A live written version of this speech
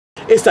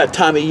It's that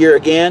time of year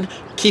again.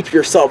 Keep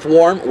yourself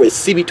warm with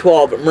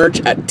CB12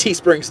 merch at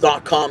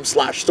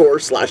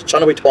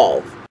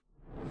teesprings.com/store/channelway12.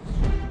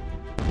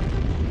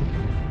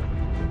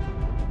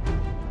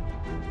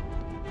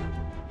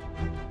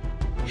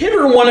 Hey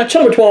everyone,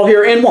 Channelway12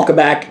 here, and welcome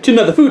back to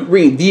another food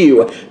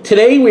review.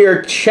 Today we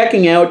are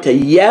checking out,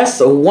 yes,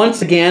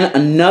 once again,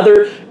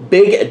 another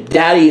Big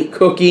Daddy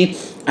cookie.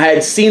 I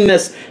had seen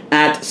this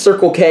at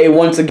Circle K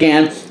once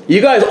again.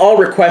 You guys all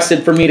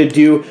requested for me to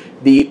do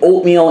the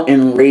oatmeal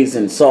and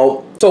raisin.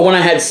 So when I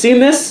had seen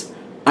this,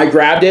 I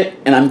grabbed it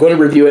and I'm going to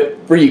review it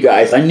for you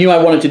guys. I knew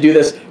I wanted to do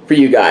this for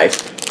you guys,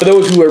 for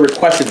those who had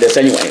requested this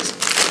anyways.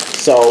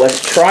 So let's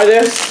try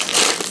this.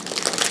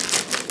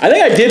 I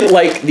think I did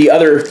like the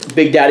other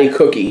Big Daddy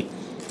cookie.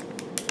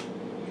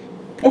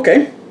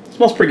 Okay,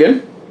 smells pretty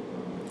good.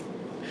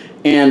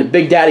 And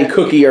Big Daddy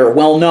cookie are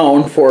well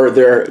known for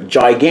their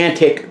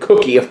gigantic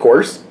cookie, of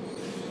course.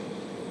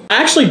 I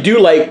actually do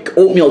like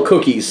oatmeal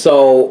cookies,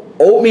 so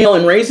oatmeal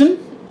and raisin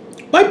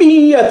might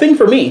be a thing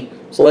for me.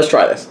 So let's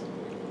try this.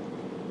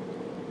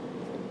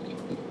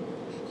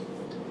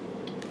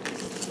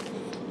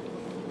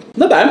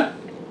 Not bad.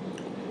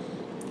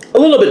 A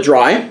little bit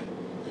dry,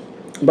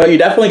 but you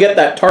definitely get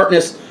that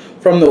tartness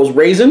from those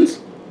raisins.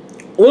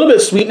 A little bit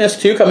of sweetness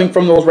too coming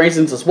from those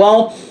raisins as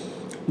well.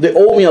 The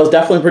oatmeal is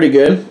definitely pretty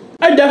good.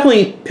 I'd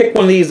definitely pick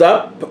one of these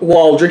up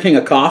while drinking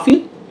a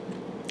coffee.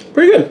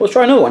 Pretty good. Let's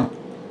try another one.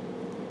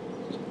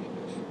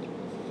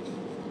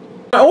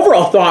 My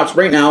overall thoughts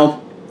right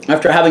now,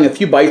 after having a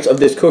few bites of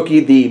this cookie,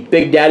 the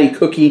Big Daddy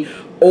cookie,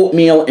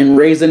 oatmeal and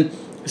raisin,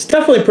 it's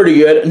definitely pretty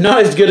good.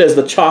 Not as good as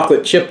the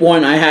chocolate chip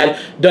one I had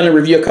done a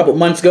review a couple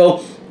months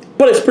ago,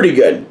 but it's pretty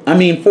good. I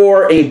mean,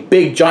 for a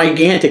big,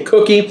 gigantic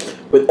cookie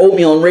with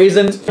oatmeal and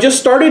raisins, I just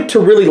started to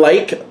really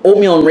like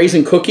oatmeal and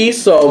raisin cookies.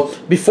 So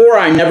before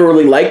I never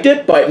really liked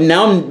it, but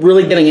now I'm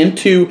really getting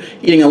into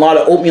eating a lot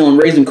of oatmeal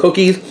and raisin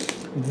cookies.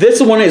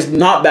 This one is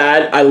not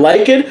bad. I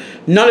like it.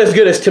 Not as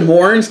good as Tim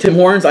Hortons. Tim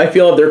Hortons, I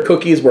feel their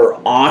cookies were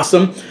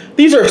awesome.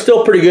 These are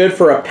still pretty good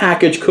for a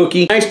packaged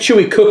cookie. Nice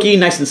chewy cookie,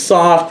 nice and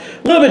soft.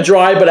 A little bit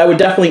dry, but I would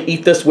definitely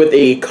eat this with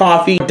a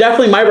coffee.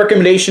 Definitely my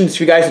recommendations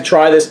for you guys to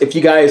try this. If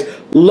you guys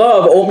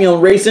love oatmeal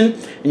and raisin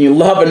and you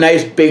love a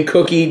nice big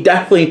cookie,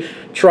 definitely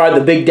try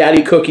the Big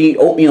Daddy cookie,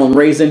 oatmeal and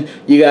raisin.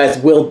 You guys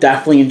will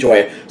definitely enjoy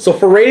it. So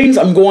for ratings,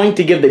 I'm going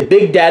to give the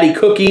Big Daddy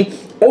cookie,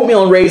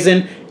 oatmeal and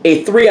raisin,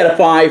 a 3 out of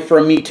 5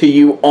 from me to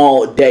you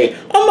all day.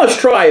 A must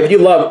try if you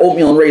love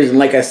oatmeal and raisin,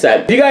 like I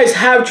said. If you guys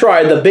have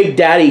tried the Big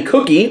Daddy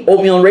cookie,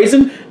 oatmeal and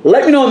raisin,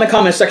 let me know in the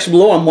comment section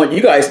below on what you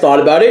guys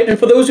thought about it. And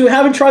for those who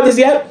haven't tried this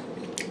yet,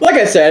 like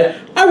I said,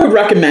 I would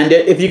recommend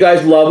it. If you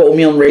guys love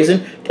oatmeal and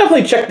raisin,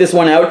 definitely check this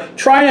one out.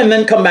 Try it and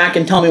then come back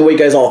and tell me what you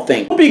guys all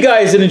think. Hope you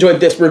guys did enjoy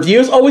this review.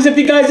 As always, if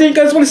you guys did, you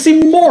guys want to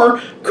see more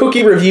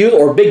cookie reviews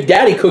or Big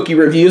Daddy cookie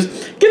reviews,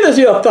 give this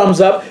video a thumbs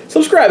up.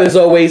 Subscribe as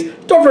always.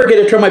 Don't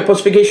forget to turn my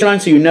notification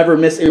on so you never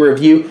miss a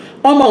review.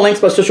 All my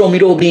links, my social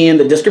media will be in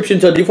the description,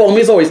 so do follow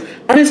me as always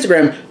on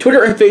Instagram,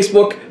 Twitter, and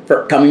Facebook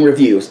for upcoming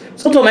reviews.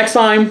 So until next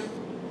time,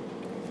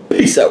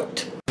 peace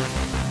out.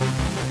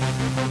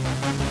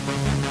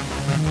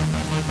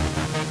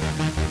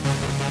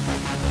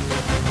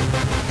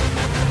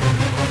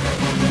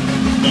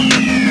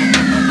 Yeah.